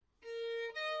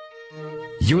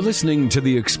You're listening to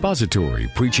the expository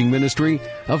preaching ministry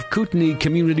of Kootenai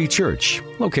Community Church,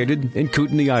 located in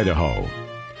Kootenai, Idaho.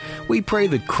 We pray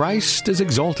that Christ is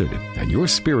exalted and your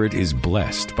spirit is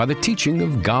blessed by the teaching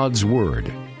of God's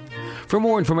Word. For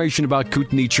more information about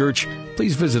Kootenai Church,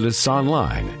 please visit us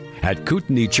online at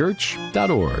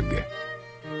kootenaichurch.org.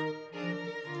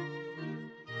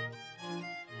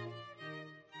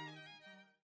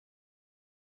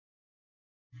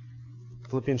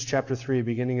 Philippians chapter 3,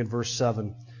 beginning at verse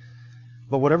 7.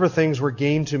 But whatever things were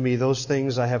gained to me, those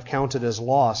things I have counted as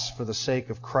loss for the sake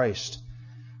of Christ.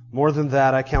 More than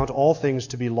that, I count all things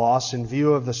to be loss in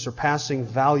view of the surpassing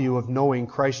value of knowing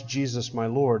Christ Jesus my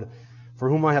Lord, for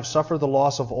whom I have suffered the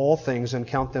loss of all things and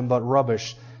count them but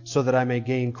rubbish, so that I may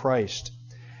gain Christ,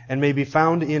 and may be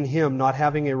found in Him, not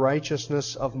having a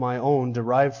righteousness of my own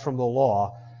derived from the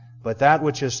law, but that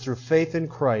which is through faith in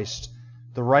Christ,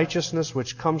 the righteousness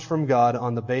which comes from God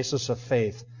on the basis of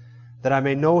faith, that I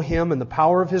may know Him and the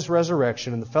power of His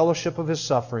resurrection and the fellowship of His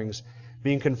sufferings,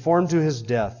 being conformed to His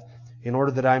death, in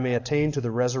order that I may attain to the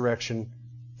resurrection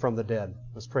from the dead.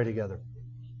 Let's pray together.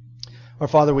 Our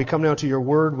Father, we come now to Your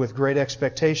Word with great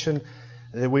expectation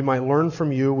that we might learn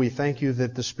from You. We thank You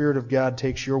that the Spirit of God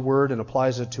takes Your Word and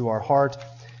applies it to our heart,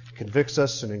 convicts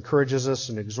us and encourages us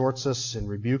and exhorts us and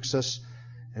rebukes us.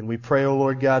 And we pray, O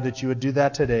Lord God, that You would do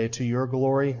that today to Your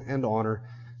glory and honor.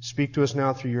 Speak to us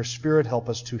now through Your Spirit. Help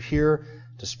us to hear,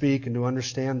 to speak, and to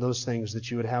understand those things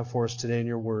that You would have for us today in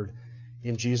Your Word.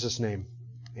 In Jesus' name,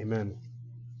 amen.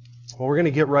 Well, we're going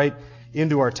to get right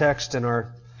into our text and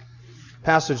our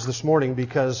passage this morning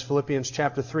because Philippians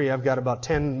chapter 3, I've got about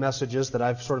 10 messages that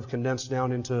I've sort of condensed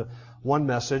down into one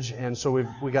message. And so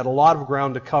we've got a lot of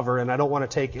ground to cover, and I don't want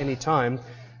to take any time.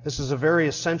 This is a very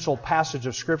essential passage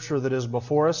of Scripture that is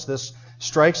before us. This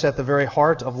strikes at the very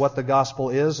heart of what the gospel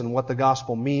is and what the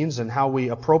gospel means and how we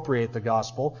appropriate the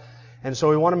gospel. And so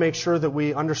we want to make sure that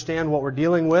we understand what we're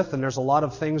dealing with, and there's a lot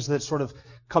of things that sort of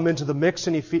come into the mix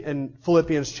in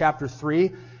Philippians chapter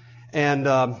 3. And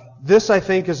this, I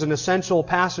think, is an essential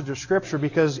passage of Scripture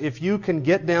because if you can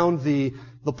get down the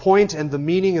point and the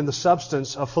meaning and the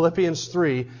substance of Philippians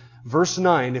 3, Verse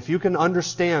 9, if you can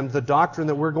understand the doctrine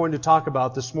that we're going to talk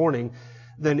about this morning,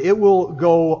 then it will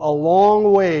go a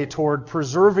long way toward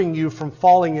preserving you from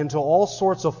falling into all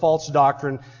sorts of false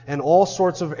doctrine and all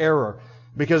sorts of error.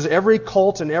 Because every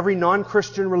cult and every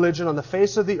non-Christian religion on the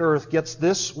face of the earth gets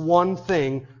this one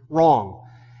thing wrong.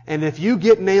 And if you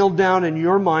get nailed down in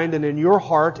your mind and in your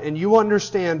heart and you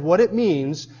understand what it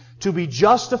means to be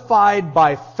justified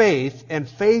by faith and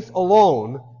faith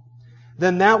alone,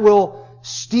 then that will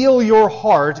steel your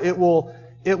heart. It will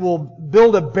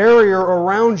build a barrier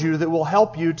around you that will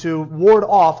help you to ward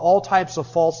off all types of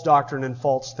false doctrine and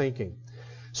false thinking.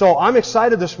 So I'm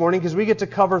excited this morning because we get to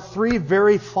cover 3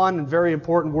 very fun and very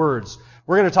important words.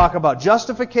 We're going to talk about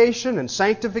justification and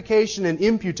sanctification and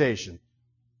imputation.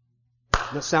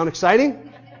 Does that sound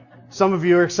exciting? Some of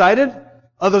you are excited.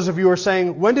 Others of you are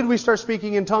saying, when did we start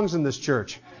speaking in tongues in this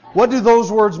church? What do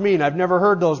those words mean? I've never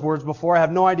heard those words before. I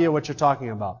have no idea what you're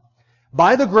talking about.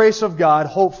 By the grace of God,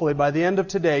 hopefully, by the end of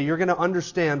today, you're going to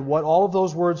understand what all of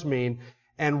those words mean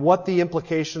and what the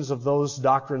implications of those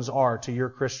doctrines are to your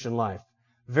Christian life.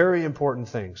 Very important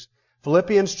things.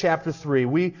 Philippians chapter 3.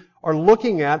 We are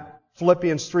looking at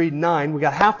Philippians 3:9. We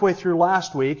got halfway through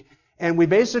last week, and we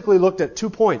basically looked at 2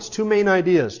 points, 2 main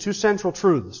ideas, 2 central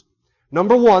truths.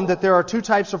 Number 1, that there are 2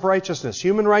 types of righteousness,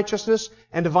 human righteousness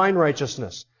and divine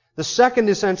righteousness. The second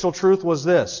essential truth was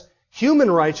this: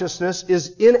 human righteousness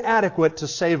is inadequate to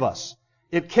save us.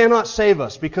 It cannot save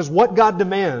us because what God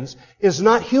demands is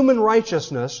not human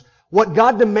righteousness. What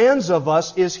God demands of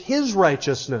us is His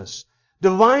righteousness,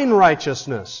 divine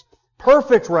righteousness,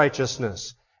 perfect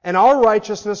righteousness. And our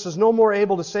righteousness is no more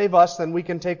able to save us than we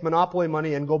can take monopoly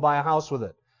money and go buy a house with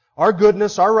it. Our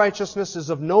goodness, our righteousness is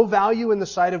of no value in the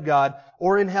sight of God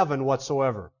or in heaven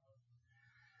whatsoever.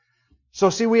 So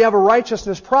see, we have a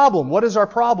righteousness problem. What is our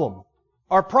problem?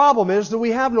 Our problem is that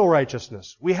we have no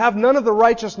righteousness. We have none of the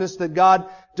righteousness that God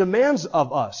demands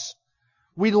of us.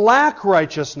 We lack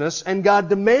righteousness, and God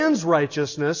demands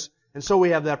righteousness, and so we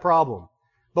have that problem.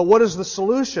 But what is the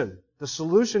solution? The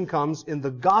solution comes in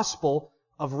the gospel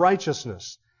of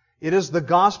righteousness. It is the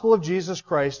gospel of Jesus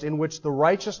Christ in which the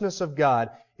righteousness of God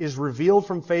is revealed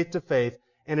from faith to faith,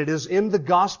 and it is in the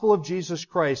gospel of Jesus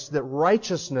Christ that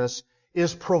righteousness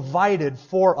is provided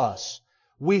for us.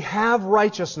 We have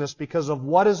righteousness because of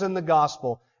what is in the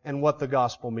gospel and what the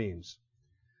gospel means.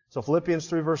 So Philippians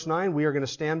 3 verse 9, we are going to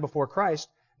stand before Christ,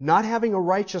 not having a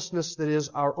righteousness that is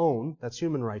our own, that's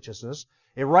human righteousness,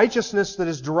 a righteousness that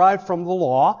is derived from the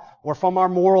law, or from our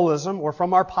moralism, or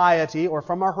from our piety, or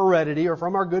from our heredity, or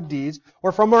from our good deeds,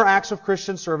 or from our acts of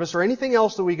Christian service, or anything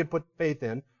else that we could put faith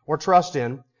in, or trust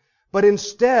in. But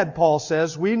instead, Paul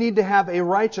says, we need to have a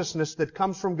righteousness that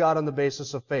comes from God on the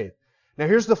basis of faith. Now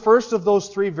here's the first of those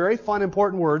three very fun,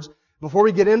 important words. Before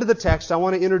we get into the text, I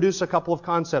want to introduce a couple of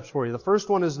concepts for you. The first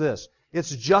one is this.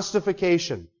 It's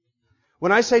justification.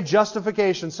 When I say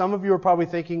justification, some of you are probably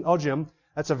thinking, oh Jim,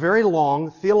 that's a very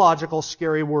long, theological,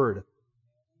 scary word.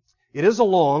 It is a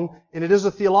long, and it is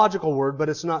a theological word, but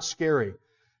it's not scary.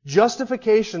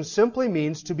 Justification simply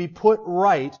means to be put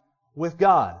right with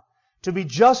God. To be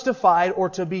justified or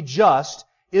to be just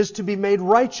is to be made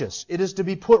righteous. It is to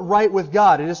be put right with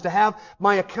God. It is to have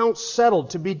my account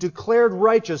settled, to be declared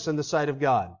righteous in the sight of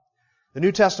God. The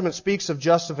New Testament speaks of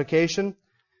justification.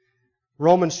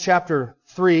 Romans chapter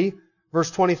 3,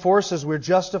 verse 24 says we're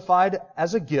justified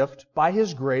as a gift by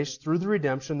His grace through the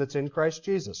redemption that's in Christ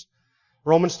Jesus.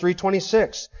 Romans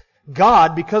 3:26,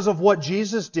 God, because of what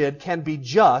Jesus did, can be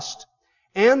just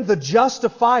and the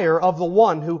justifier of the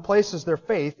one who places their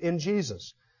faith in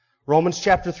Jesus. Romans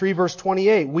chapter 3 verse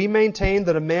 28, we maintain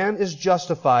that a man is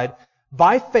justified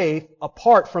by faith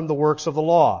apart from the works of the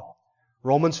law.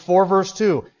 Romans 4 verse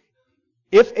 2,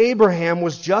 if Abraham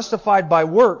was justified by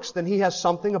works, then he has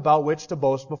something about which to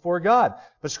boast before God.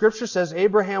 But Scripture says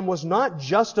Abraham was not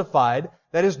justified,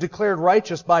 that is declared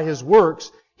righteous by his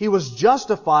works. He was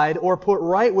justified or put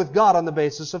right with God on the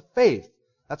basis of faith.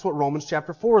 That's what Romans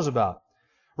chapter 4 is about.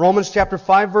 Romans chapter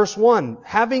 5 verse 1,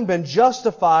 having been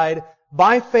justified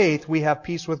by faith, we have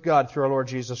peace with God through our Lord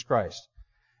Jesus Christ.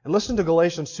 And listen to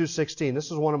Galatians 2:16.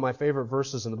 This is one of my favorite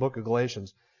verses in the book of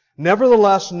Galatians.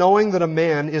 Nevertheless, knowing that a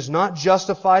man is not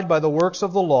justified by the works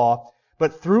of the law,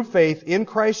 but through faith in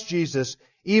Christ Jesus,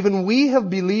 even we have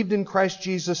believed in Christ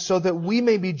Jesus so that we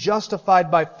may be justified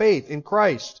by faith in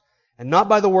Christ, and not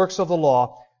by the works of the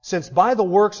law, since by the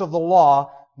works of the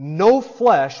law no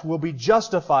flesh will be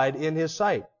justified in His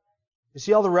sight. You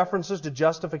see all the references to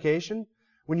justification?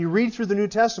 When you read through the New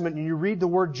Testament and you read the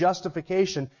word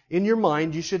justification, in your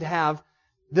mind you should have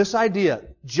this idea.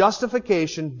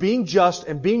 Justification, being just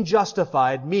and being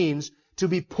justified, means to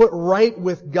be put right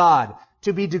with God,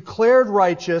 to be declared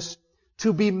righteous,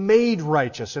 to be made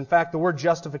righteous. In fact, the word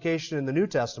justification in the New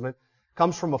Testament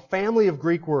comes from a family of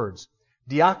Greek words.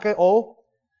 Dikaios,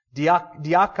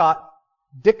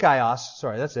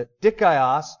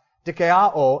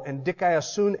 dikaiao, and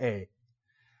dikaiosune.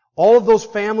 All of those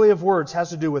family of words has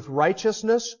to do with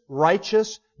righteousness,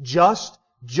 righteous, just,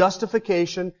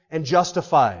 justification, and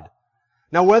justified.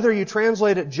 Now, whether you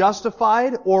translate it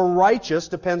justified or righteous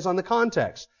depends on the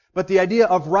context. But the idea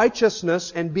of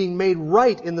righteousness and being made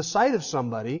right in the sight of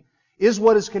somebody is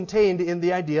what is contained in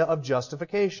the idea of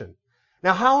justification.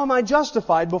 Now, how am I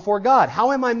justified before God?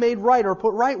 How am I made right or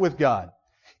put right with God?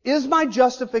 Is my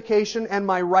justification and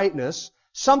my rightness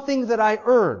something that I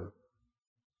earn?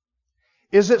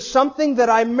 Is it something that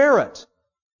I merit?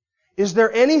 Is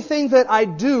there anything that I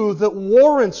do that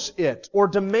warrants it, or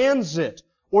demands it,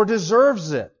 or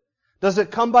deserves it? Does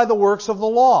it come by the works of the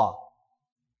law?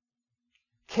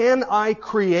 Can I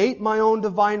create my own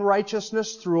divine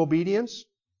righteousness through obedience?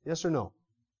 Yes or no?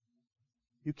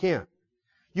 You can't.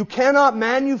 You cannot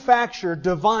manufacture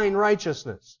divine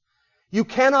righteousness. You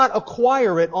cannot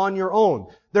acquire it on your own.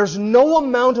 There's no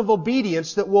amount of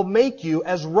obedience that will make you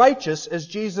as righteous as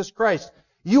Jesus Christ.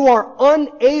 You are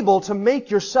unable to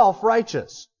make yourself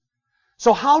righteous.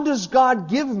 So how does God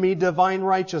give me divine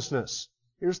righteousness?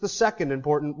 Here's the second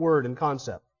important word and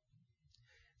concept.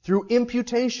 Through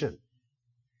imputation.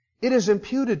 It is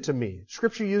imputed to me.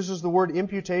 Scripture uses the word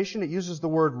imputation. It uses the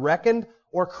word reckoned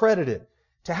or credited.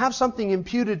 To have something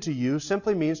imputed to you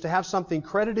simply means to have something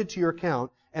credited to your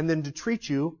account and then to treat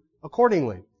you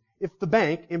accordingly. If the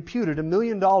bank imputed $1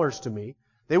 million to me,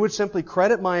 they would simply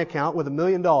credit my account with $1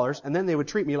 million and then they would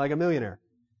treat me like a millionaire.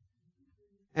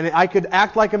 And I could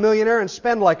act like a millionaire and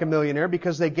spend like a millionaire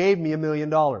because they gave me $1 million.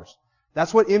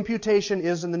 That's what imputation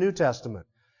is in the New Testament.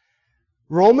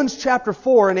 Romans chapter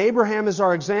 4, and Abraham is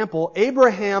our example,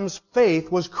 Abraham's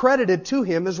faith was credited to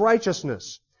him as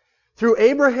righteousness. Through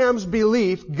Abraham's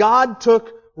belief, God took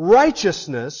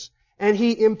righteousness and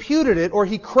He imputed it, or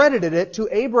He credited it to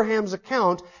Abraham's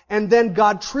account, and then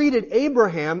God treated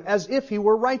Abraham as if he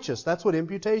were righteous. That's what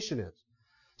imputation is.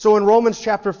 So in Romans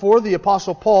chapter 4, the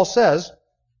Apostle Paul says,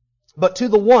 but to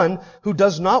the one who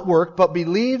does not work, but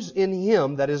believes in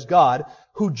Him, that is God,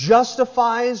 who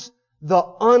justifies the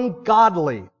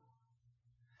ungodly.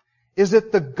 Is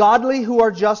it the godly who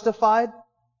are justified?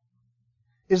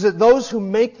 Is it those who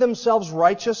make themselves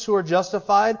righteous who are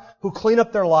justified, who clean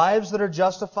up their lives that are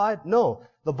justified? No.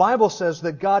 The Bible says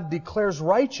that God declares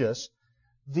righteous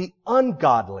the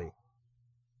ungodly.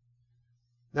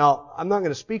 Now, I'm not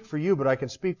going to speak for you, but I can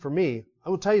speak for me. I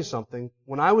will tell you something.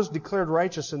 When I was declared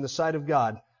righteous in the sight of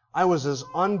God, I was as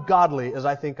ungodly as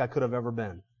I think I could have ever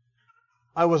been.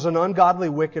 I was an ungodly,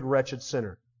 wicked, wretched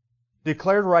sinner.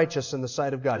 Declared righteous in the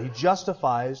sight of God. He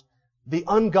justifies the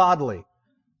ungodly.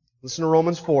 Listen to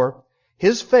Romans 4.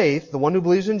 His faith, the one who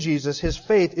believes in Jesus, his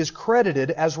faith is credited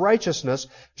as righteousness,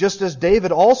 just as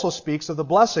David also speaks of the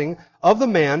blessing of the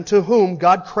man to whom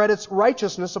God credits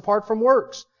righteousness apart from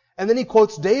works. And then he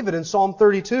quotes David in Psalm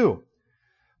 32.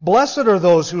 Blessed are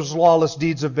those whose lawless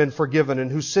deeds have been forgiven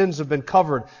and whose sins have been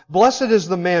covered. Blessed is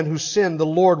the man whose sin the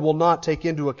Lord will not take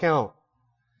into account.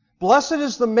 Blessed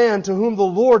is the man to whom the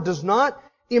Lord does not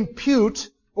impute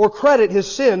or credit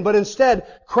his sin, but instead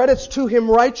credits to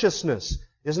him righteousness.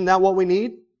 Isn't that what we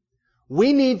need?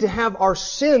 We need to have our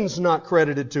sins not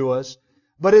credited to us,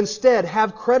 but instead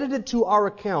have credited to our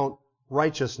account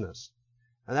righteousness.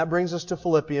 And that brings us to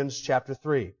Philippians chapter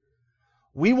 3.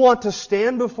 We want to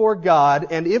stand before God,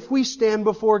 and if we stand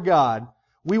before God,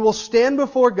 we will stand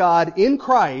before God in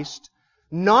Christ,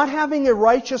 not having a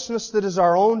righteousness that is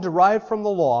our own derived from the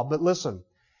law, but listen,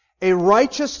 a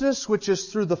righteousness which is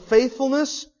through the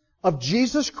faithfulness of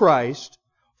Jesus Christ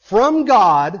from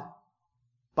God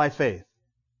by faith.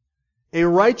 A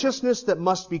righteousness that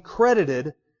must be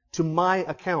credited to my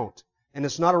account. And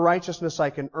it's not a righteousness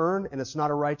I can earn, and it's not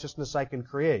a righteousness I can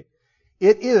create.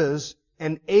 It is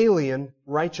an alien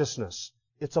righteousness.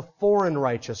 It's a foreign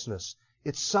righteousness.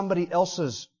 It's somebody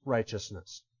else's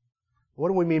righteousness. What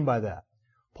do we mean by that?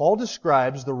 Paul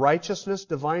describes the righteousness,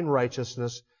 divine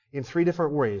righteousness, in three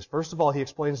different ways. First of all, he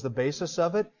explains the basis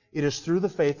of it. It is through the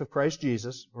faith of Christ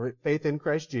Jesus, or faith in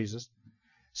Christ Jesus.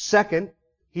 Second,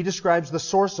 he describes the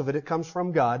source of it. It comes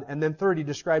from God. And then third, he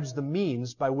describes the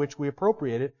means by which we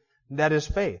appropriate it. And that is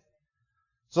faith.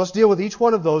 So let's deal with each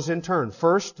one of those in turn.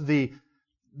 First, the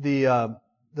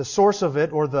source of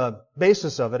it, or the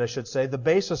basis of it, I should say. The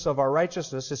basis of our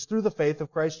righteousness is through the faith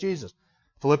of Christ Jesus.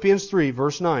 Philippians 3,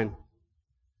 verse 9.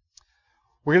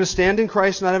 We're going to stand in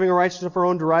Christ, not having a righteousness of our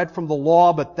own derived from the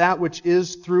law, but that which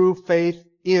is through faith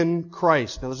in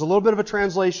Christ. Now, there's a little bit of a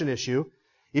translation issue.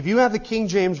 If you have the King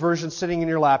James Version sitting in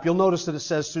your lap, you'll notice that it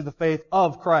says through the faith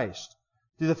of Christ.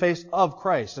 Through the faith of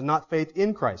Christ, and not faith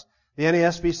in Christ. The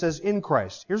NASB says in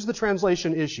Christ. Here's the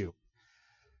translation issue.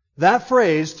 That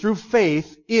phrase, through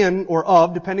faith in or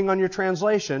of, depending on your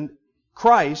translation,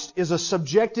 Christ is a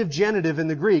subjective genitive in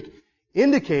the Greek,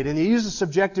 indicating, he uses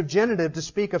subjective genitive to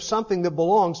speak of something that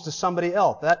belongs to somebody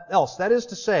else. That is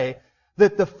to say,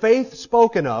 that the faith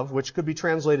spoken of, which could be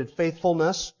translated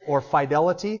faithfulness or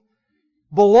fidelity,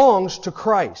 belongs to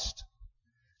Christ.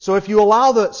 So if you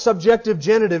allow the subjective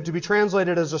genitive to be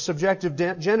translated as a subjective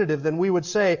genitive, then we would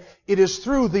say it is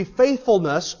through the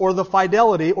faithfulness or the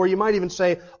fidelity, or you might even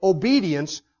say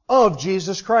obedience of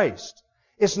Jesus Christ.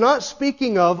 It's not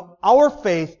speaking of our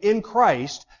faith in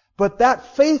Christ, but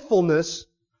that faithfulness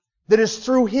that is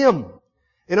through Him.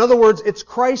 In other words, it's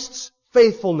Christ's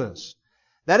faithfulness.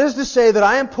 That is to say that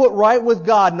I am put right with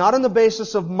God not on the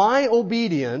basis of my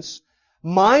obedience,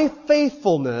 my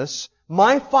faithfulness,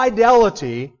 my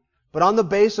fidelity, but on the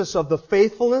basis of the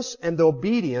faithfulness and the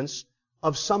obedience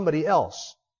of somebody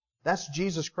else. That's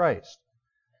Jesus Christ.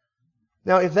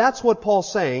 Now, if that's what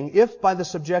Paul's saying, if by the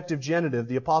subjective genitive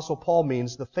the Apostle Paul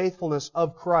means the faithfulness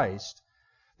of Christ,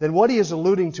 then what he is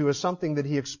alluding to is something that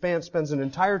he spends an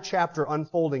entire chapter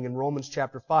unfolding in Romans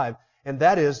chapter 5, and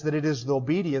that is that it is the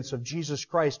obedience of Jesus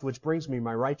Christ which brings me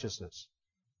my righteousness.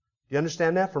 Do you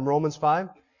understand that from Romans 5?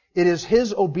 It is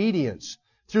His obedience.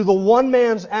 Through the one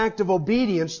man's act of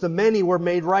obedience, the many were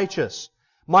made righteous.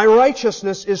 My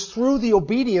righteousness is through the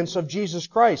obedience of Jesus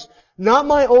Christ. Not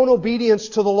my own obedience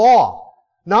to the law.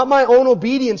 Not my own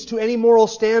obedience to any moral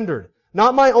standard.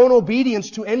 Not my own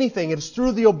obedience to anything. It is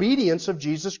through the obedience of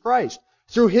Jesus Christ.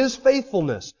 Through His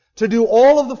faithfulness. To do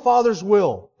all of the Father's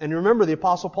will. And remember, the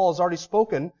Apostle Paul has already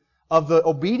spoken of the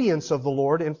obedience of the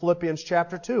Lord in Philippians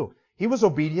chapter 2. He was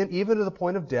obedient even to the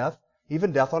point of death,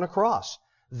 even death on a cross.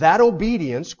 That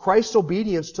obedience, Christ's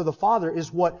obedience to the Father,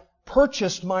 is what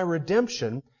purchased my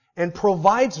redemption and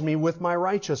provides me with my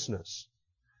righteousness.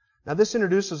 Now this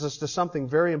introduces us to something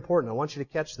very important. I want you to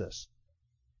catch this.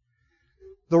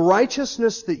 The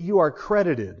righteousness that you are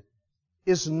credited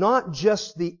is not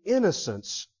just the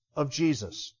innocence of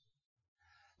Jesus.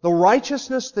 The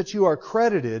righteousness that you are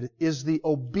credited is the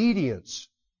obedience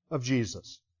of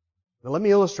Jesus. Now let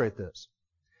me illustrate this.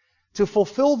 To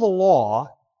fulfill the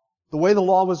law, the way the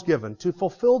law was given, to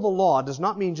fulfill the law does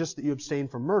not mean just that you abstain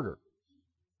from murder.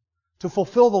 To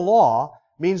fulfill the law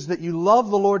means that you love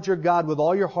the Lord your God with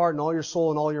all your heart and all your soul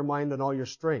and all your mind and all your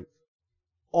strength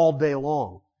all day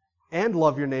long, and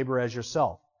love your neighbor as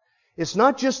yourself. It's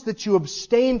not just that you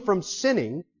abstain from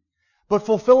sinning, but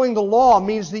fulfilling the law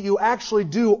means that you actually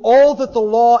do all that the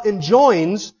law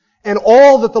enjoins and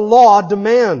all that the law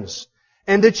demands,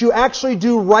 and that you actually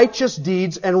do righteous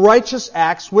deeds and righteous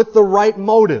acts with the right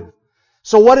motive.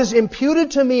 So what is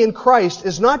imputed to me in Christ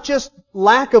is not just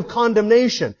lack of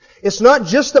condemnation. It's not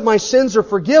just that my sins are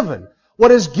forgiven.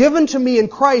 What is given to me in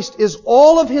Christ is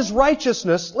all of His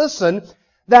righteousness, listen,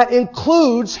 that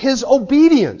includes His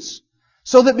obedience.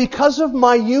 So that because of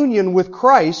my union with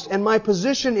Christ and my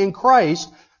position in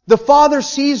Christ, the Father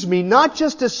sees me not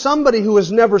just as somebody who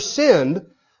has never sinned,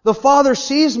 the Father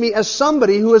sees me as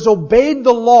somebody who has obeyed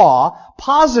the law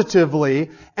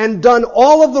positively and done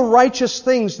all of the righteous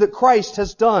things that Christ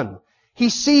has done. He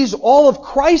sees all of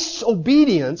Christ's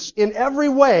obedience in every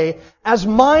way as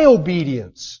my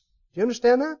obedience. Do you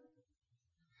understand that?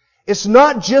 It's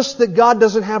not just that God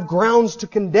doesn't have grounds to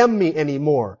condemn me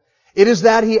anymore. It is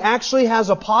that He actually has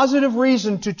a positive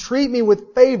reason to treat me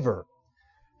with favor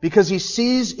because He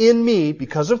sees in me,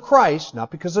 because of Christ, not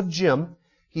because of Jim,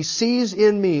 He sees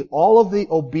in me all of the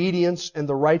obedience and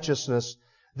the righteousness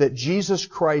that Jesus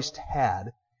Christ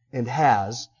had and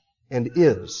has and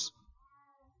is.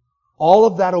 All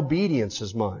of that obedience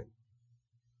is mine.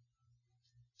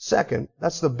 Second,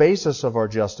 that's the basis of our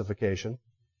justification.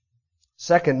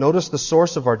 Second, notice the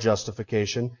source of our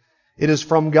justification. It is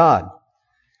from God.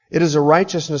 It is a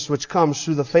righteousness which comes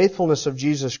through the faithfulness of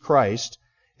Jesus Christ,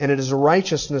 and it is a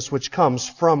righteousness which comes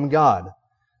from God.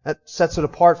 That sets it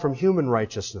apart from human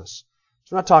righteousness.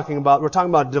 We're talking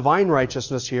about divine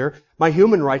righteousness here. My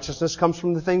human righteousness comes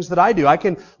from the things that I do. I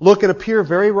can look and appear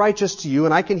very righteous to you,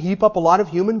 and I can heap up a lot of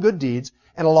human good deeds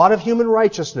and a lot of human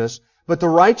righteousness, but the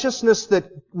righteousness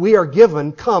that we are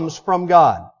given comes from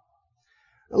God.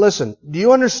 Listen, do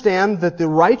you understand that the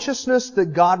righteousness that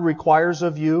God requires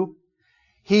of you,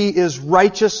 He is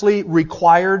righteously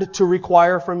required to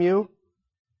require from you?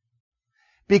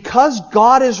 Because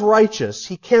God is righteous,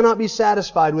 He cannot be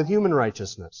satisfied with human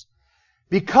righteousness.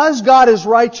 Because God is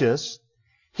righteous,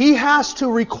 He has to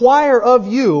require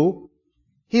of you,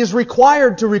 He is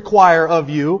required to require of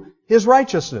you His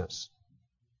righteousness.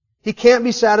 He can't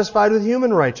be satisfied with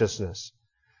human righteousness.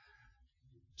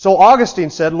 So Augustine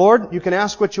said, Lord, you can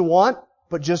ask what you want,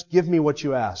 but just give me what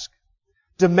you ask.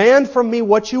 Demand from me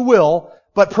what you will,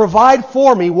 but provide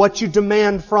for me what you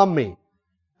demand from me.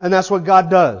 And that's what God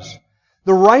does.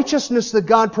 The righteousness that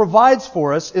God provides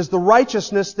for us is the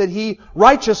righteousness that He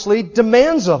righteously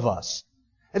demands of us.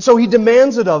 And so He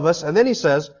demands it of us, and then He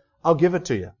says, I'll give it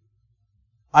to you.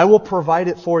 I will provide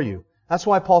it for you. That's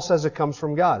why Paul says it comes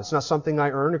from God. It's not something I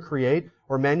earn or create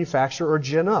or manufacture or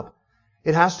gin up.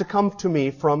 It has to come to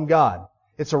me from God.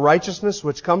 It's a righteousness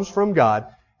which comes from God.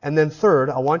 And then third,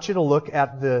 I want you to look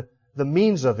at the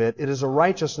means of it. It is a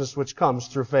righteousness which comes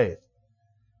through faith.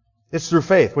 It's through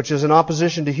faith, which is in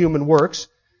opposition to human works.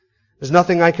 There's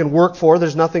nothing I can work for.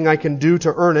 There's nothing I can do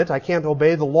to earn it. I can't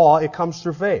obey the law. It comes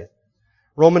through faith.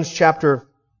 Romans chapter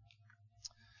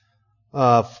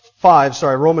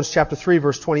 3,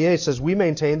 verse 28 says, we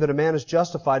maintain that a man is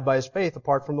justified by his faith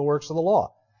apart from the works of the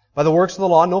law. By the works of the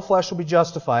law, no flesh will be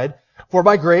justified. For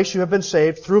by grace you have been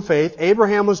saved through faith.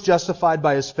 Abraham was justified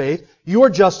by his faith. You are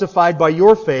justified by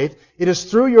your faith. It is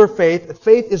through your faith.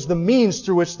 Faith is the means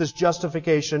through which this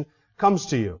justification comes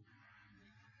to you.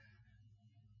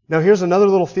 Now here's another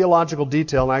little theological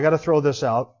detail, and I got to throw this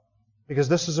out because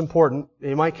this is important.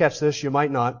 You might catch this, you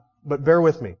might not, but bear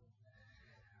with me.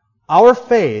 Our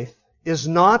faith is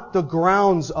not the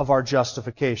grounds of our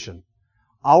justification.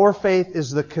 Our faith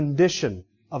is the condition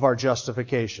of our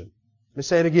justification. Let me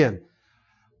say it again.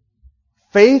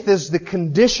 Faith is the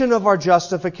condition of our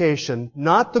justification,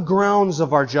 not the grounds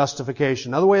of our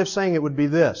justification. Another way of saying it would be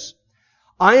this.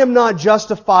 I am not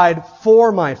justified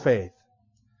for my faith.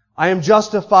 I am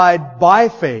justified by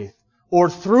faith or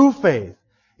through faith.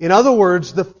 In other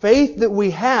words, the faith that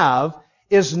we have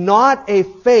is not a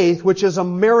faith which is a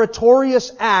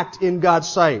meritorious act in God's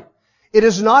sight. It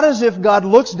is not as if God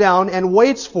looks down and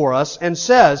waits for us and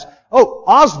says, oh,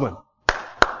 Osmond,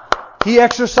 he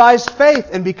exercised faith,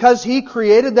 and because he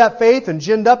created that faith and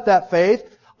ginned up that faith,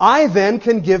 I then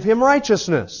can give him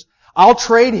righteousness. I'll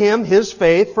trade him his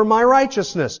faith for my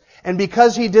righteousness. And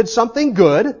because he did something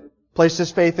good, placed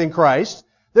his faith in Christ,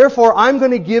 therefore I'm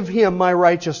going to give him my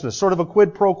righteousness. Sort of a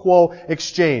quid pro quo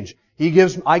exchange.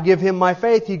 I give him my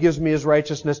faith, he gives me his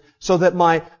righteousness, so that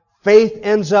my faith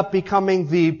ends up becoming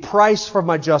the price for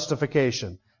my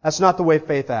justification. That's not the way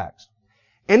faith acts.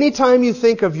 Anytime you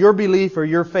think of your belief or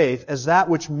your faith as that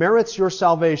which merits your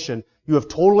salvation, you have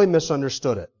totally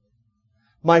misunderstood it.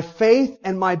 My faith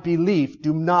and my belief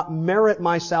do not merit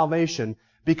my salvation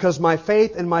because my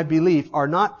faith and my belief are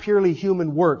not purely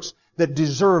human works that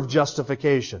deserve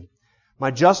justification.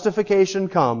 My justification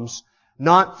comes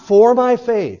not for my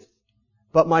faith,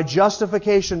 but my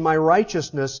justification, my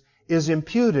righteousness is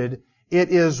imputed, it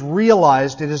is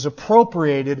realized, it is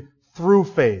appropriated through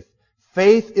faith.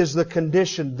 Faith is the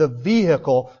condition, the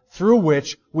vehicle through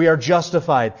which we are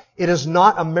justified. It is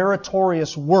not a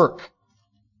meritorious work.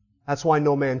 That's why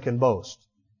no man can boast.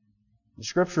 The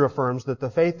Scripture affirms that the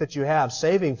faith that you have,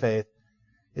 saving faith,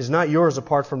 is not yours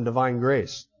apart from divine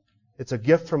grace. It's a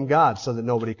gift from God so that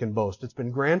nobody can boast. It's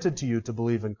been granted to you to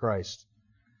believe in Christ.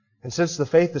 And since the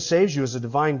faith that saves you is a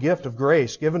divine gift of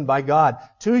grace given by God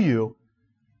to you,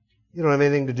 you don't have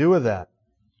anything to do with that.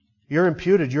 You're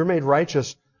imputed, you're made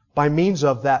righteous by means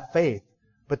of that faith.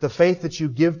 But the faith that you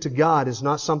give to God is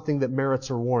not something that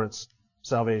merits or warrants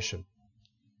salvation.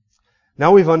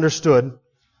 Now we've understood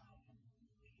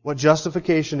what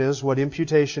justification is, what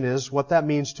imputation is, what that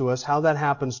means to us, how that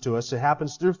happens to us. It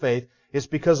happens through faith. It's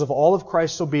because of all of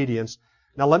Christ's obedience.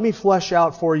 Now let me flesh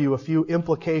out for you a few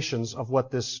implications of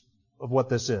what this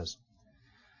is.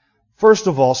 First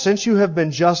of all, since you have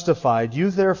been justified, you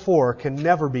therefore can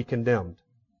never be condemned.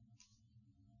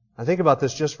 Now think about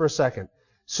this just for a second.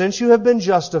 Since you have been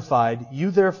justified,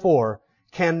 you therefore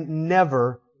can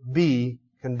never be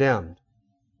condemned.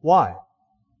 Why?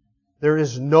 There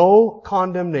is no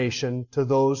condemnation to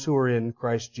those who are in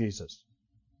Christ Jesus.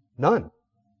 None.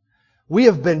 We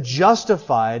have been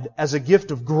justified as a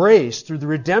gift of grace through the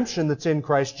redemption that's in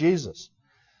Christ Jesus.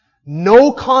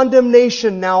 No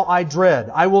condemnation now I dread.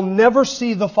 I will never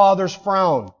see the Father's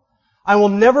frown. I will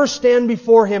never stand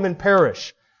before Him and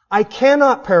perish. I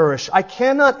cannot perish. I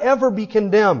cannot ever be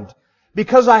condemned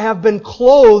because I have been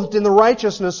clothed in the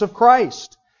righteousness of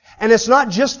Christ. And it's not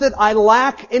just that I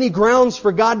lack any grounds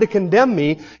for God to condemn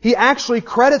me. He actually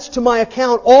credits to my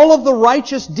account all of the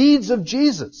righteous deeds of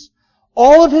Jesus.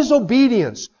 All of His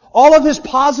obedience, all of His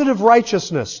positive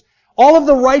righteousness, all of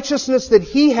the righteousness that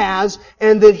He has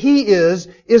and that He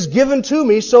is given to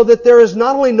me so that there is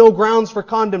not only no grounds for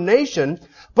condemnation,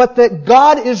 but that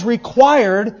God is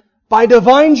required by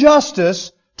divine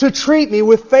justice to treat me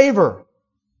with favor.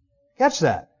 Catch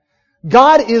that.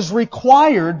 God is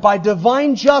required by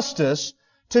divine justice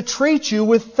to treat you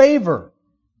with favor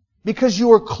because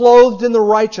you are clothed in the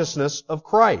righteousness of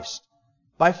Christ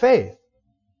by faith.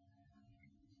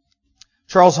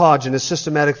 Charles Hodge in his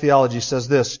Systematic Theology says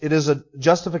this, it is a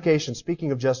justification,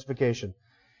 speaking of justification,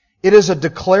 it is a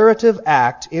declarative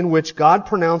act in which God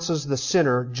pronounces the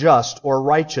sinner just or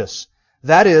righteous.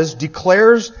 That is,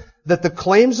 declares that the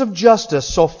claims of justice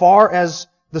so far as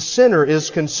the sinner is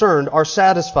concerned are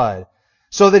satisfied,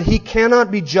 so that he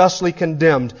cannot be justly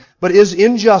condemned, but is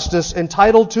in justice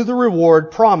entitled to the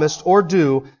reward promised or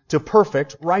due to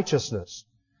perfect righteousness.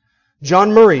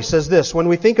 John Murray says this, when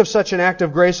we think of such an act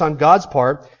of grace on God's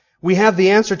part, we have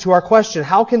the answer to our question,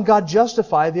 how can God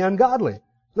justify the ungodly? Isn't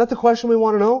that the question we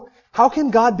want to know? How can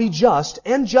God be just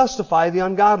and justify the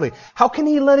ungodly? How can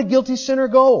He let a guilty sinner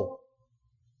go?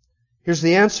 Here's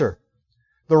the answer.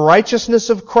 The righteousness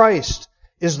of Christ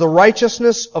is the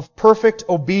righteousness of perfect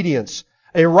obedience,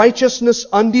 a righteousness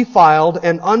undefiled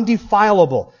and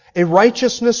undefilable, a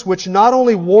righteousness which not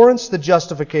only warrants the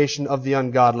justification of the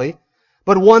ungodly,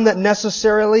 but one that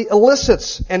necessarily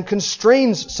elicits and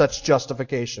constrains such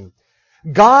justification.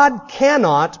 God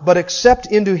cannot but accept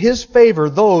into His favor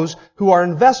those who are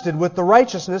invested with the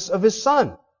righteousness of His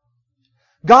Son.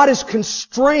 God is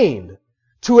constrained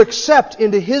to accept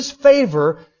into His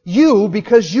favor you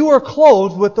because you are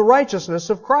clothed with the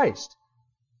righteousness of Christ.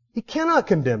 He cannot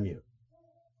condemn you.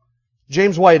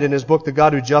 James White, in his book, The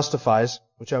God Who Justifies,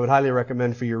 which I would highly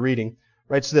recommend for your reading,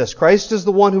 writes this, Christ is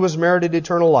the one who has merited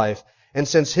eternal life, and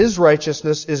since His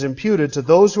righteousness is imputed to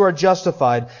those who are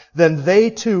justified, then they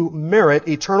too merit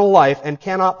eternal life and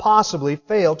cannot possibly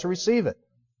fail to receive it.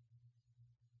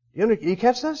 You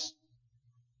catch this?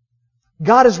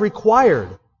 God is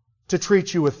required to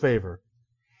treat you with favor.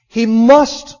 He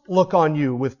must look on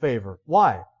you with favor.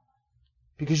 Why?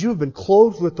 Because you have been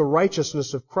clothed with the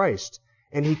righteousness of Christ,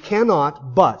 and He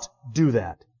cannot but do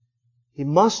that. He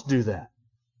must do that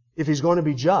if He's going to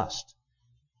be just.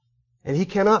 And He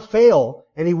cannot fail,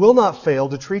 and He will not fail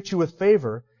to treat you with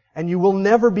favor, and you will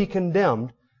never be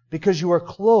condemned because you are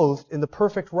clothed in the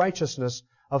perfect righteousness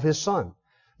of His Son.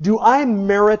 Do I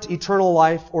merit eternal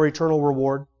life or eternal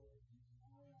reward?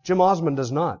 Jim Osmond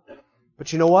does not.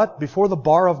 But you know what? Before the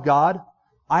bar of God,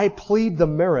 I plead the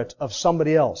merit of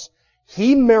somebody else.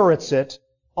 He merits it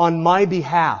on my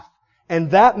behalf.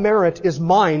 And that merit is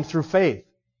mine through faith.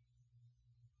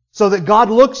 So that God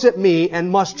looks at me and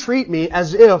must treat me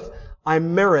as if I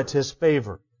merit His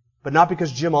favor. But not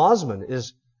because Jim Osmond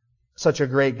is such a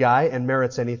great guy and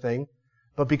merits anything,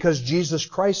 but because Jesus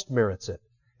Christ merits it.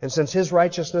 And since His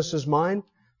righteousness is mine,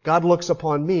 God looks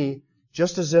upon me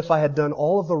just as if I had done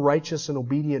all of the righteous and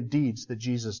obedient deeds that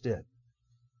Jesus did.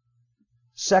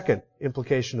 Second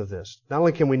implication of this, not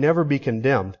only can we never be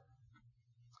condemned,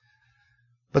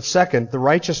 but second, the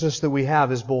righteousness that we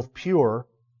have is both pure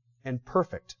and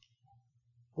perfect.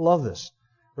 I love this.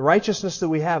 The righteousness that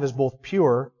we have is both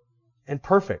pure and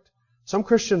perfect. Some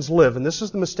Christians live, and this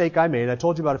is the mistake I made. I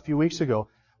told you about a few weeks ago.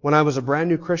 When I was a brand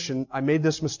new Christian, I made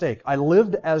this mistake. I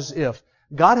lived as if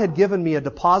God had given me a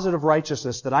deposit of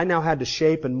righteousness that I now had to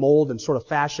shape and mold and sort of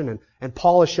fashion and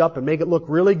polish up and make it look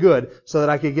really good so that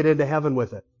I could get into heaven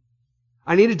with it.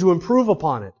 I needed to improve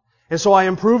upon it. And so I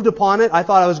improved upon it. I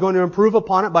thought I was going to improve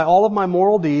upon it by all of my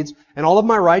moral deeds and all of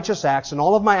my righteous acts and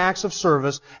all of my acts of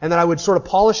service, and that I would sort of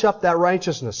polish up that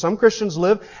righteousness. Some Christians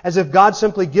live as if God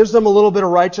simply gives them a little bit of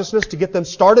righteousness to get them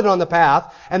started on the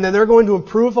path, and then they're going to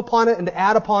improve upon it and to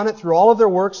add upon it through all of their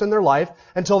works in their life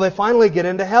until they finally get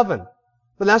into heaven.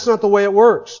 But that's not the way it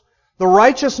works. The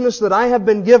righteousness that I have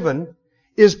been given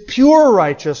is pure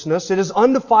righteousness. It is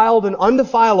undefiled and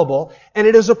undefilable, and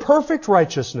it is a perfect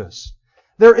righteousness.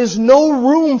 There is no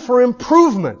room for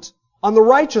improvement on the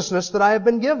righteousness that I have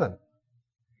been given.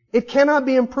 It cannot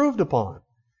be improved upon.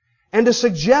 And to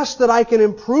suggest that I can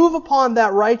improve upon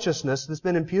that righteousness that's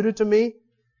been imputed to me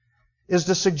is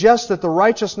to suggest that the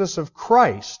righteousness of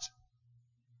Christ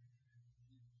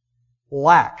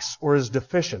lacks or is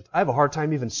deficient. I have a hard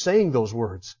time even saying those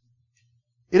words.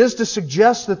 It is to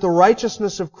suggest that the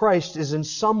righteousness of Christ is in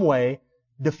some way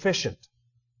deficient.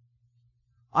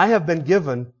 I have been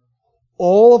given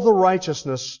all of the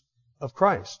righteousness of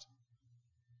Christ.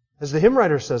 As the hymn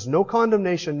writer says, no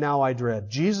condemnation now I dread.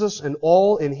 Jesus and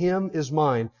all in Him is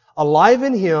mine. Alive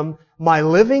in Him, my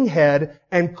living head,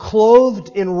 and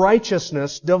clothed in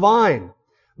righteousness divine.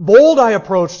 Bold I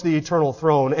approach the eternal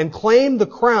throne and claim the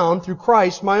crown through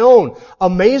Christ my own.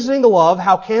 Amazing love,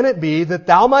 how can it be that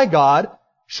Thou, my God,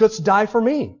 shouldst die for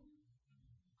me?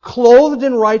 Clothed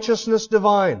in righteousness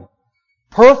divine.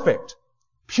 Perfect.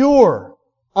 Pure.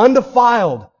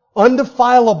 Undefiled,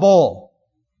 undefilable.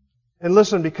 And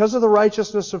listen, because of the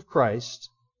righteousness of Christ,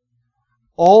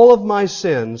 all of my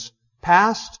sins,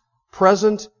 past,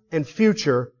 present, and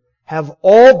future, have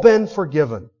all been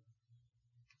forgiven.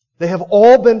 They have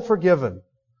all been forgiven.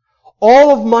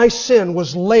 All of my sin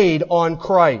was laid on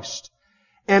Christ.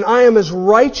 And I am as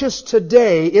righteous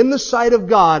today in the sight of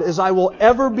God as I will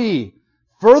ever be.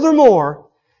 Furthermore,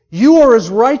 you are as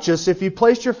righteous, if you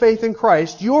placed your faith in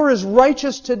Christ, you are as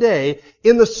righteous today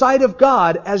in the sight of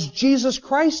God as Jesus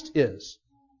Christ is.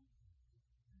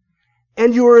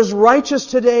 And you are as righteous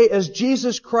today as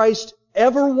Jesus Christ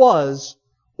ever was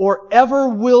or ever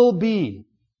will be.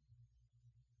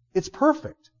 It's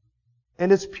perfect.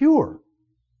 And it's pure.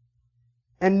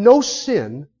 And no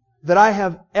sin that I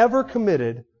have ever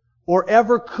committed or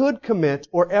ever could commit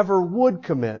or ever would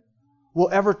commit will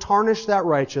ever tarnish that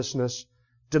righteousness,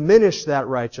 diminish that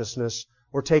righteousness,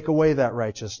 or take away that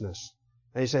righteousness.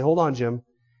 And you say, hold on, Jim.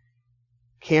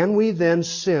 Can we then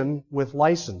sin with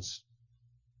license?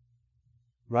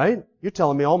 Right? You're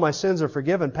telling me all my sins are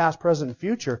forgiven, past, present, and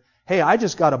future. Hey, I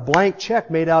just got a blank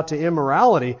check made out to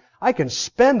immorality. I can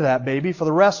spend that baby for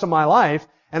the rest of my life,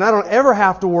 and I don't ever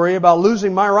have to worry about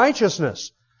losing my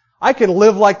righteousness. I can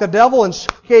live like the devil and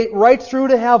skate right through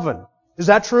to heaven. Is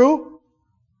that true?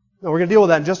 No, we're going to deal with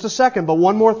that in just a second, but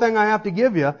one more thing I have to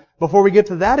give you before we get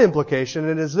to that implication,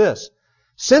 and it is this.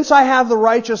 Since I have the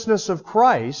righteousness of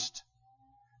Christ,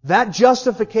 that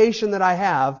justification that I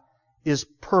have is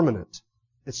permanent.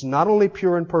 It's not only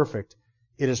pure and perfect,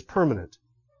 it is permanent.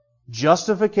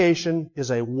 Justification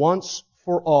is a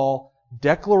once-for-all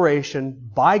declaration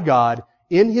by God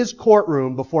in His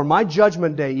courtroom before my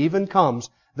judgment day even comes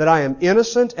that I am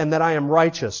innocent and that I am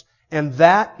righteous. And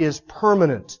that is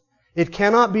permanent. It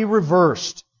cannot be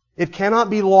reversed. It cannot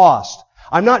be lost.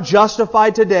 I'm not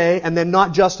justified today and then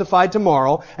not justified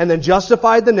tomorrow and then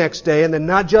justified the next day and then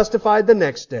not justified the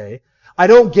next day. I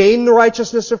don't gain the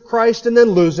righteousness of Christ and then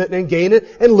lose it and gain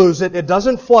it and lose it. It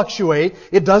doesn't fluctuate.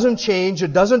 It doesn't change.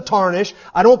 It doesn't tarnish.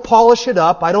 I don't polish it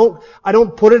up. I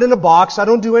don't put it in a box. I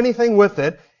don't do anything with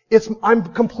it.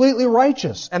 I'm completely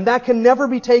righteous, and that can never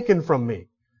be taken from me.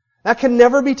 That can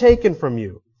never be taken from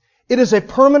you. It is a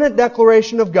permanent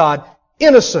declaration of God,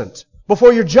 innocent,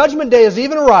 before your judgment day has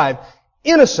even arrived,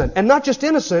 innocent, and not just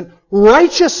innocent,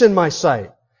 righteous in my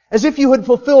sight. As if you had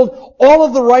fulfilled all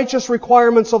of the righteous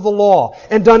requirements of the law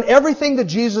and done everything that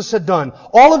Jesus had done.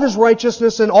 All of His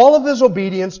righteousness and all of His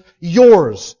obedience,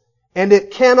 yours. And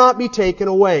it cannot be taken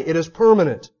away. It is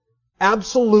permanent.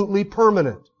 Absolutely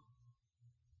permanent.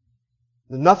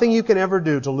 There's nothing you can ever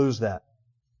do to lose that.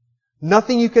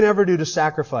 Nothing you can ever do to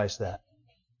sacrifice that.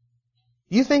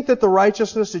 You think that the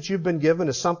righteousness that you've been given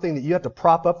is something that you have to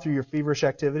prop up through your feverish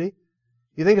activity?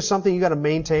 You think it's something you got to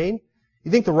maintain?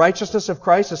 You think the righteousness of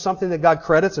Christ is something that God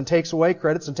credits and takes away,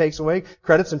 credits and takes away,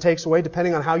 credits and takes away,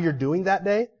 depending on how you're doing that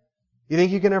day? You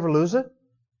think you can ever lose it?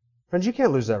 Friends, you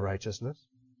can't lose that righteousness.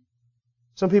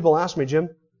 Some people ask me, Jim,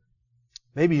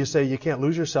 maybe you say you can't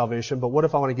lose your salvation, but what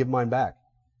if I want to give mine back?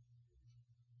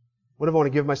 What if I want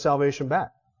to give my salvation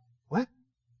back? What?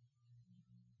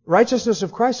 Righteousness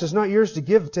of Christ is not yours to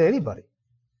give to anybody.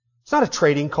 It's not a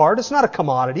trading card. It's not a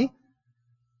commodity.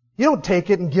 You don't take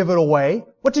it and give it away.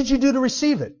 What did you do to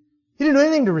receive it? You didn't do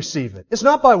anything to receive it. It's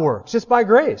not by works. It's by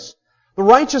grace. The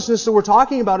righteousness that we're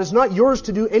talking about is not yours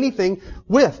to do anything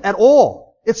with at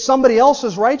all. It's somebody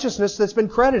else's righteousness that's been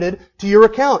credited to your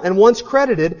account. And once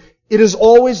credited, it is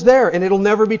always there and it'll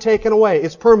never be taken away.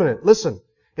 It's permanent. Listen,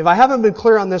 if I haven't been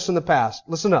clear on this in the past,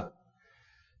 listen up.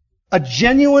 A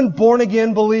genuine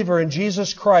born-again believer in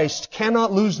Jesus Christ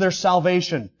cannot lose their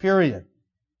salvation, period.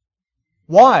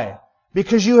 Why?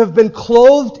 Because you have been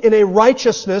clothed in a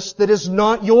righteousness that is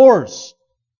not yours.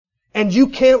 And you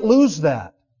can't lose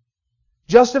that.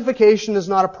 Justification is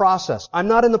not a process. I'm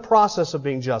not in the process of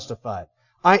being justified.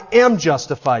 I am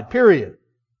justified, period.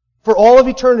 For all of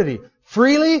eternity.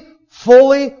 Freely,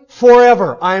 fully,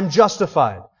 forever. I am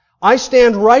justified. I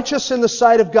stand righteous in the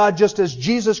sight of God just as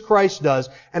Jesus Christ does,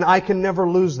 and I can never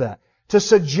lose that. To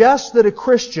suggest that a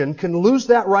Christian can lose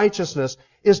that righteousness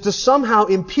is to somehow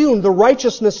impugn the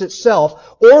righteousness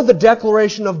itself or the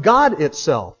declaration of God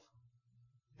itself.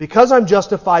 Because I'm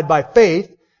justified by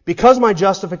faith, because my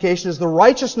justification is the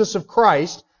righteousness of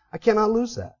Christ, I cannot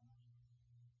lose that.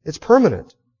 It's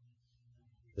permanent.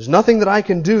 There's nothing that I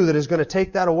can do that is going to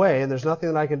take that away, and there's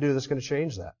nothing that I can do that's going to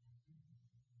change that.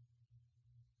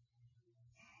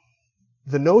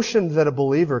 The notion that a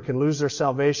believer can lose their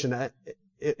salvation, I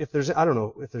don't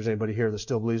know if there's anybody here that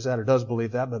still believes that or does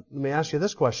believe that, but let me ask you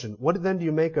this question. What then do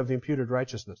you make of imputed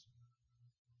righteousness?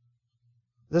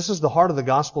 This is the heart of the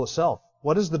gospel itself.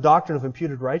 What is the doctrine of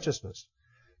imputed righteousness?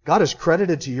 God has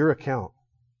credited to your account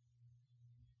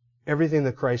everything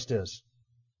that Christ is.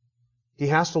 He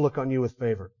has to look on you with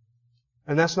favor.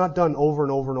 And that's not done over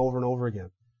and over and over and over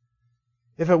again.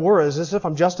 If it were, it's as if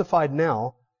I'm justified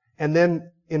now, and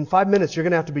then in 5 minutes you're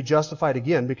going to have to be justified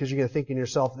again because you're going to think in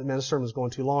yourself that, man, this sermon's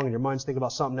going too long, and your mind's thinking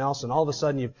about something else, and all of a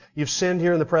sudden you've sinned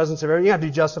here in the presence of everyone. You have to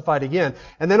be justified again.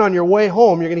 And then on your way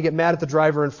home, you're going to get mad at the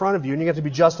driver in front of you, and you have to be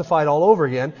justified all over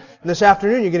again. And this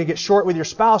afternoon, you're going to get short with your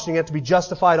spouse, and you have to be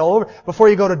justified all over. Before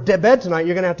you go to bed tonight,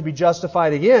 you're going to have to be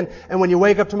justified again. And when you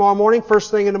wake up tomorrow morning,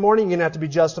 first thing in the morning, you're going to have to be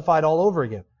justified all over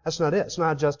again. That's not it. It's not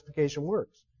how justification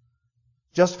works.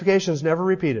 Justification is never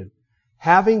repeated.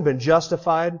 Having been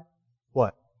justified,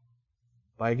 what?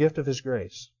 By a gift of His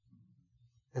grace.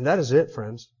 And that is it,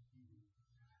 friends.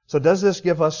 So does this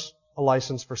give us a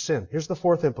license for sin? Here's the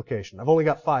fourth implication. I've only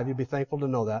got 5. You'd be thankful to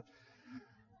know that.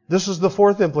 This is the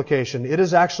fourth implication. It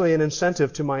is actually an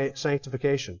incentive to my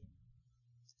sanctification.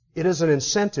 It is an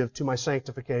incentive to my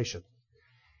sanctification.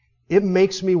 It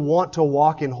makes me want to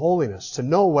walk in holiness, to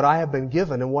know what I have been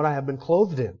given and what I have been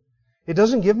clothed in. It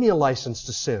doesn't give me a license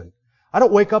to sin. I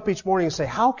don't wake up each morning and say,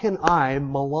 how can I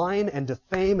malign and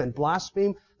defame and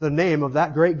blaspheme the name of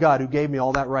that great God who gave me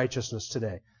all that righteousness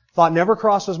today? Thought never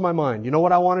crosses my mind. You know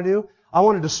what I want to do? I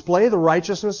want to display the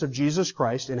righteousness of Jesus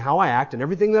Christ in how I act and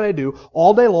everything that I do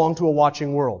all day long to a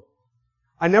watching world.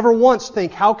 I never once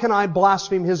think, how can I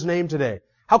blaspheme His name today?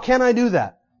 How can I do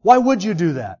that? Why would you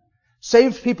do that?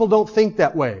 Saved people don't think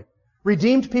that way.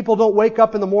 Redeemed people don't wake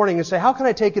up in the morning and say, how can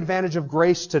I take advantage of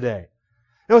grace today?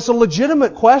 Now, it's a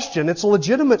legitimate question. It's a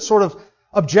legitimate sort of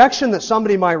objection that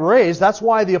somebody might raise. That's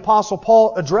why the Apostle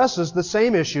Paul addresses the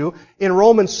same issue in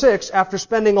Romans 6 after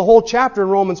spending a whole chapter in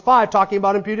Romans 5 talking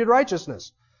about imputed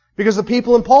righteousness. Because the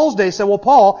people in Paul's day said, well,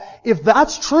 Paul, if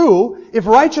that's true, if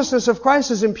righteousness of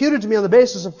Christ is imputed to me on the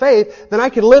basis of faith, then I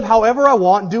can live however I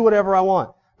want and do whatever I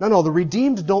want. No, the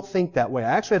redeemed don't think that way.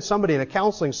 I actually had somebody in a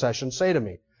counseling session say to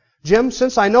me, Jim,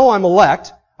 since I know I'm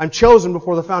elect, I'm chosen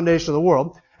before the foundation of the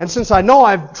world, and since I know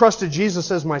I've trusted Jesus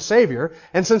as my Savior,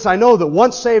 and since I know that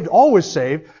once saved, always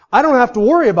saved, I don't have to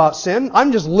worry about sin.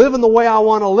 I'm just living the way I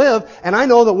want to live, and I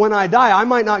know that when I die, I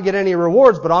might not get any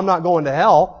rewards, but I'm not going to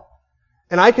hell.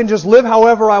 And I can just live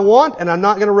however I want, and I'm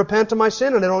not going to repent of my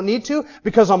sin, and I don't need to,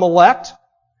 because I'm elect,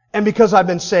 and because I've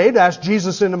been saved, ask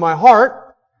Jesus into my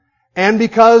heart. And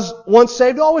because once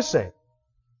saved, always saved.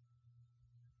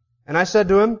 And I said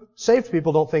to him, saved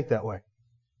people don't think that way.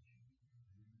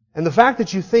 And the fact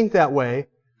that you think that way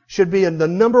should be the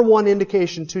number one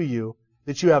indication to you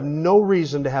that you have no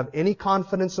reason to have any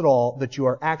confidence at all that you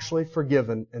are actually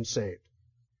forgiven and saved.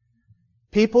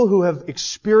 People who have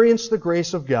experienced the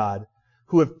grace of God,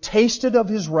 who have tasted of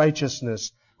His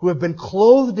righteousness, who have been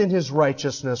clothed in His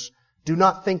righteousness, do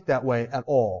not think that way at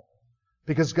all.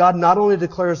 Because God not only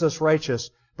declares us righteous,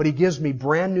 but He gives me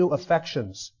brand new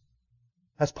affections.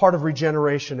 That's part of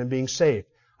regeneration and being saved.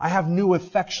 I have new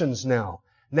affections now.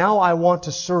 Now I want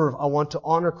to serve, I want to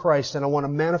honor Christ, and I want to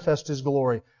manifest His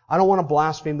glory. I don't want to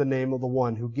blaspheme the name of the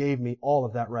one who gave me all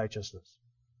of that righteousness.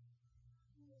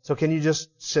 So can you just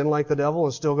sin like the devil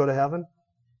and still go to heaven?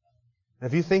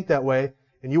 If you think that way,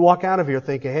 and you walk out of here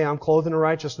thinking, hey, I'm clothed in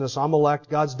righteousness, I'm elect,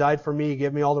 God's died for me, He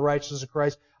gave me all the righteousness of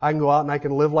Christ, I can go out and I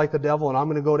can live like the devil and I'm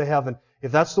going to go to heaven.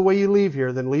 If that's the way you leave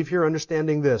here, then leave here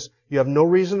understanding this. You have no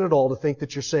reason at all to think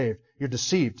that you're saved. You're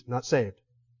deceived, not saved.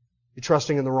 You're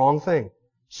trusting in the wrong thing.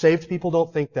 Saved people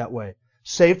don't think that way.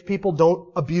 Saved people don't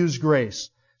abuse grace.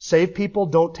 Saved people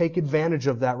don't take advantage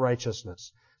of that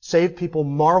righteousness. Saved people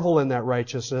marvel in that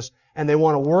righteousness, and they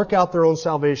want to work out their own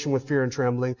salvation with fear and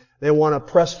trembling. They want to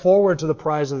press forward to the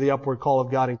prize of the upward call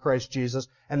of God in Christ Jesus,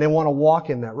 and they want to walk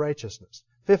in that righteousness.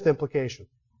 Fifth implication.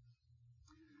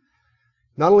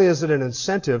 Not only is it an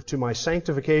incentive to my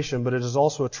sanctification, but it is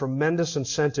also a tremendous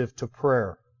incentive to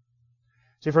prayer.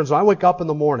 See, friends, when I wake up in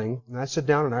the morning, and I sit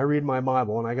down and I read my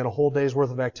Bible, and I got a whole day's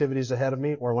worth of activities ahead of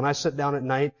me, or when I sit down at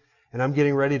night and I'm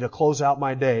getting ready to close out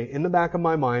my day, in the back of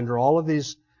my mind are all of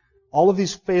these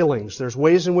failings. There's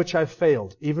ways in which I've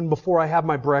failed. Even before I have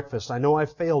my breakfast, I know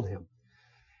I've failed Him.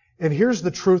 And here's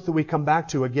the truth that we come back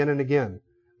to again and again.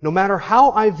 No matter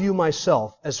how I view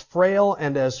myself as frail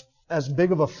and as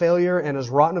big of a failure and as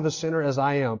rotten of a sinner as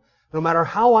I am, no matter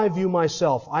how I view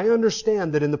myself, I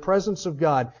understand that in the presence of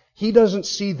God, He doesn't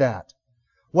see that.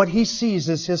 What He sees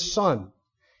is His Son.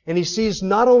 And He sees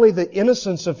not only the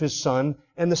innocence of His Son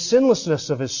and the sinlessness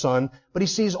of His Son, but He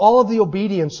sees all of the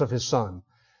obedience of His Son.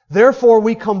 Therefore,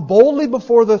 we come boldly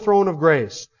before the throne of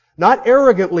grace, not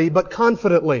arrogantly, but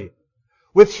confidently,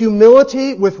 with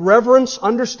humility, with reverence,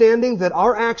 understanding that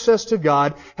our access to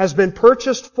God has been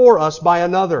purchased for us by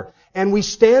another. And we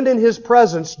stand in His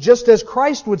presence just as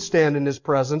Christ would stand in His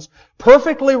presence,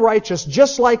 perfectly righteous,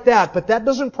 just like that. But that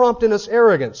doesn't prompt in us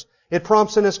arrogance. It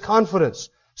prompts in us confidence.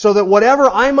 So that whatever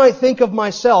I might think of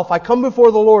myself, I come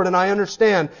before the Lord and I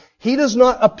understand He does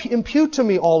not impute to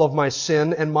me all of my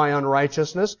sin and my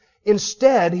unrighteousness.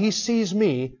 Instead, He sees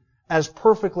me as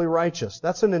perfectly righteous.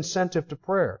 That's an incentive to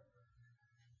prayer.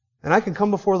 And I can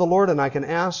come before the Lord and I can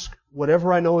ask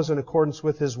whatever I know is in accordance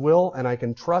with His will, and I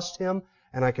can trust Him,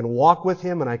 and I can walk with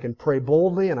Him, and I can pray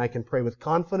boldly, and I can pray with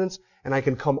confidence, and I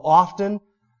can come often,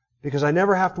 because I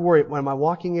never have to worry, am I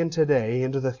walking in today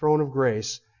into the throne of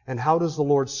grace, and how does the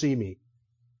Lord see me?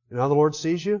 You know how the Lord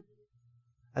sees you?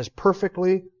 As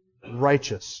perfectly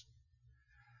righteous.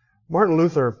 Martin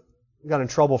Luther got in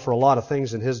trouble for a lot of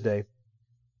things in his day.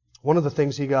 One of the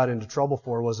things he got into trouble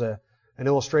for was an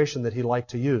illustration that he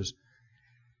liked to use.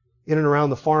 In and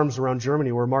around the farms around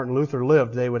Germany where Martin Luther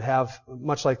lived, they would have,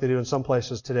 much like they do in some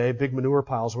places today, big manure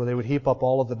piles where they would heap up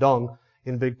all of the dung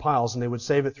in big piles, and they would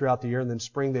save it throughout the year, and then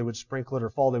spring they would sprinkle it,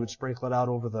 or fall they would sprinkle it out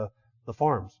over the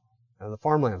farms, the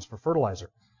farmlands for fertilizer.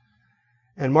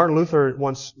 And Martin Luther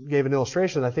once gave an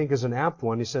illustration that I think is an apt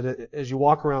one. He said, as you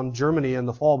walk around Germany in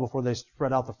the fall before they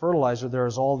spread out the fertilizer,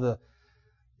 there's all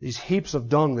these heaps of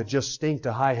dung that just stink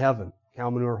to high heaven. Cow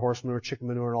manure, horse manure, chicken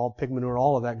manure, and pig manure,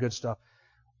 all of that good stuff.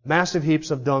 Massive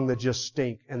heaps of dung that just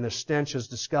stink, and the stench is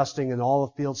disgusting, and all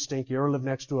the fields stink. You ever live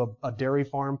next to a dairy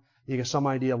farm? You get some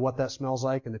idea of what that smells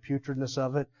like and the putridness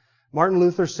of it. Martin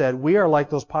Luther said, we are like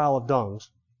those pile of dungs,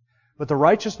 but the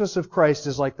righteousness of Christ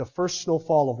is like the first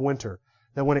snowfall of winter,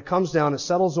 that when it comes down, it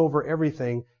settles over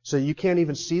everything, so you can't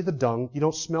even see the dung, you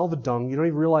don't smell the dung, you don't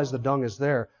even realize the dung is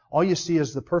there. All you see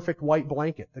is the perfect white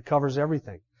blanket that covers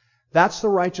everything. That's the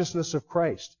righteousness of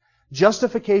Christ.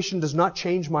 Justification does not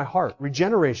change my heart.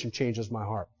 Regeneration changes my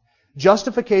heart.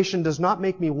 Justification does not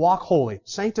make me walk holy.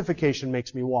 Sanctification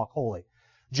makes me walk holy.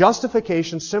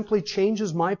 Justification simply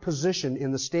changes my position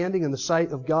in the standing in the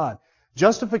sight of God.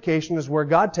 Justification is where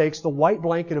God takes the white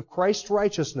blanket of Christ's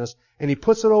righteousness and He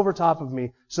puts it over top of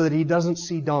me so that He doesn't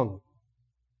see dung.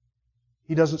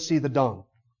 He doesn't see the dung.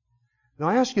 Now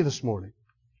I ask you this morning,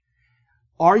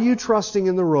 are you trusting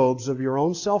in the robes of your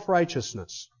own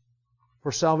self-righteousness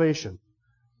for salvation?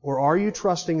 Or are you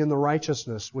trusting in the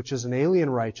righteousness, which is an alien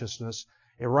righteousness,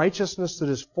 a righteousness that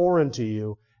is foreign to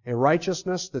you, a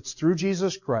righteousness that's through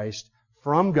Jesus Christ,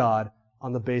 from God,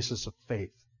 on the basis of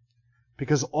faith.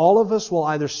 Because all of us will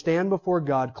either stand before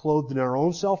God clothed in our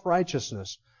own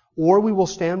self-righteousness, or we will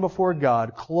stand before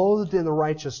God clothed in the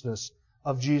righteousness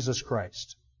of Jesus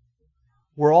Christ.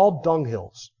 We're all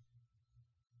dunghills.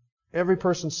 Every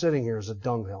person sitting here is a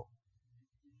dunghill.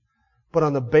 But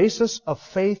on the basis of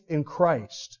faith in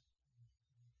Christ,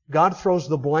 God throws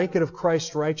the blanket of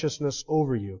Christ's righteousness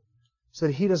over you so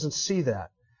that He doesn't see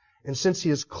that. And since He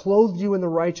has clothed you in the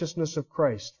righteousness of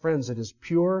Christ, friends, it is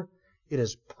pure, it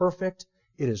is perfect,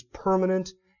 it is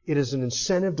permanent, it is an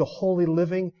incentive to holy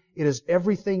living, it is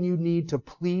everything you need to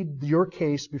plead your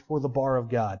case before the bar of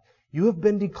God. You have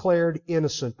been declared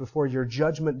innocent before your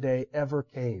judgment day ever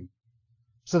came.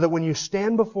 So that when you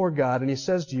stand before God and He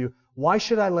says to you, why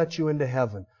should I let you into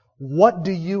heaven? What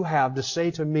do you have to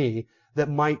say to me that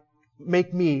might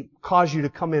make me cause you to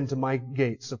come into my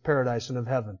gates of paradise and of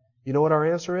heaven? You know what our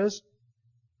answer is?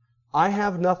 I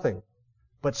have nothing,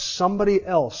 but somebody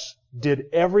else did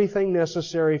everything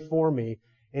necessary for me,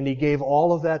 and He gave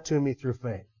all of that to me through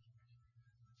faith.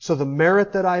 So the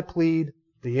merit that I plead,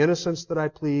 the innocence that I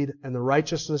plead, and the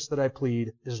righteousness that I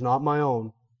plead is not my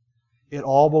own. It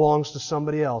all belongs to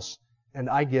somebody else, and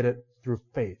I get it through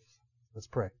faith. Let's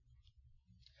pray.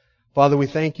 Father, we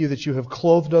thank You that You have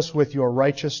clothed us with Your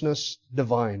righteousness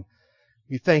divine.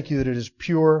 We thank You that it is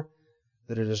pure,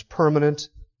 that it is permanent,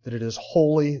 that it is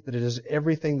holy, that it is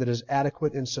everything that is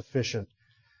adequate and sufficient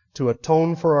to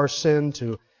atone for our sin,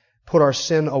 to put our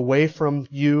sin away from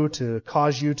You, to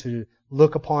cause You to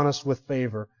look upon us with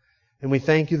favor. And we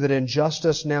thank You that in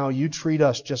justice now You treat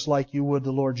us just like You would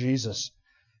the Lord Jesus,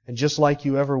 and just like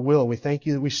You ever will. We thank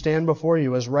You that we stand before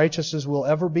You as righteous as we'll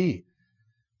ever be,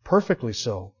 perfectly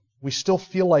so. We still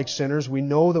feel like sinners. We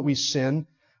know that we sin.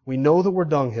 We know that we're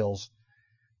dunghills.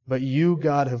 But You,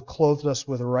 God, have clothed us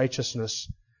with a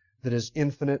righteousness that is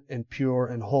infinite and pure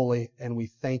and holy, and we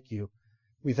thank You.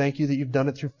 We thank You that You've done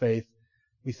it through faith.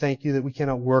 We thank You that we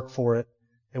cannot work for it.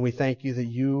 And we thank You that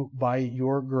You, by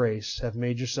Your grace, have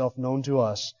made Yourself known to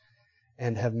us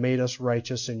and have made us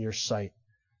righteous in Your sight.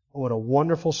 Oh, what a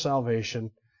wonderful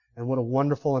salvation, and what a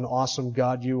wonderful and awesome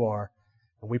God You are.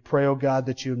 And we pray, oh God,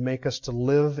 that You would make us to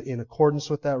live in accordance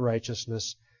with that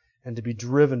righteousness and to be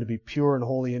driven to be pure and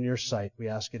holy in Your sight. We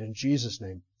ask it in Jesus'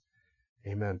 name.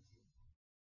 Amen.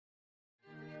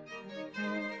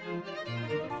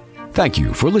 Thank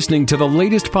you for listening to the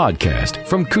latest podcast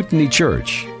from Kootenai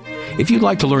Church. If you'd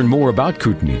like to learn more about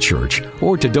Kootenai Church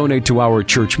or to donate to our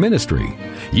church ministry,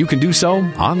 you can do so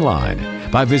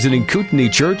online by visiting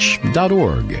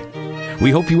kootenaichurch.org.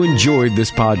 We hope you enjoyed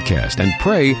this podcast and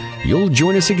pray you'll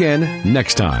join us again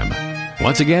next time.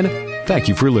 Once again, thank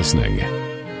you for listening.